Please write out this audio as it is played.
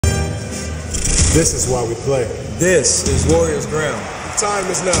This is why we play. This is Warriors Ground. Time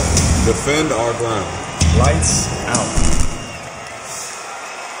is now. Defend our ground. Lights out.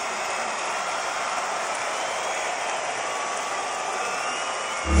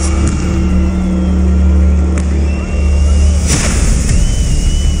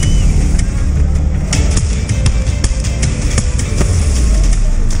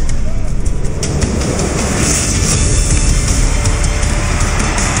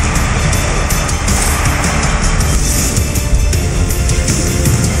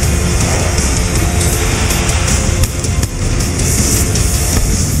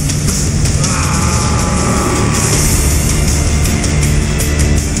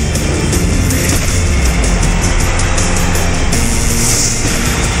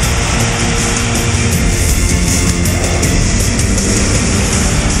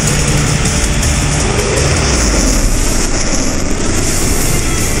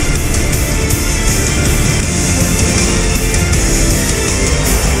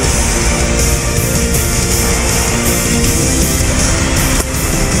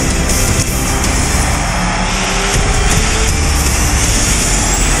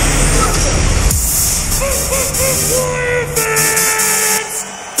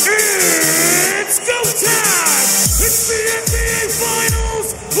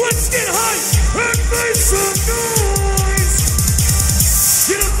 Let's get hype and make some noise!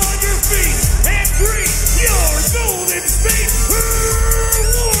 Get up on your feet and greet your Golden State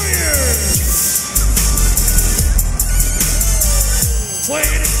Warriors!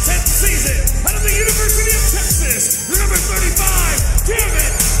 Playing its 10th season out of the University of Texas, number 35,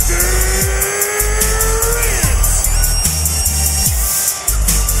 Kevin Durant!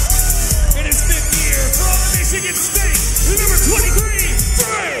 In his 5th year from Michigan State, number 23,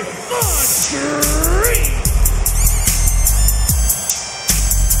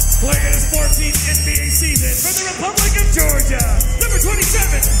 playing his 14th NBA season from the Republic of Georgia, number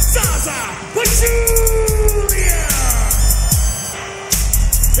 27, Zaza Pachulia.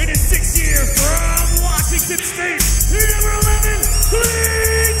 In his 6th year from Washington State,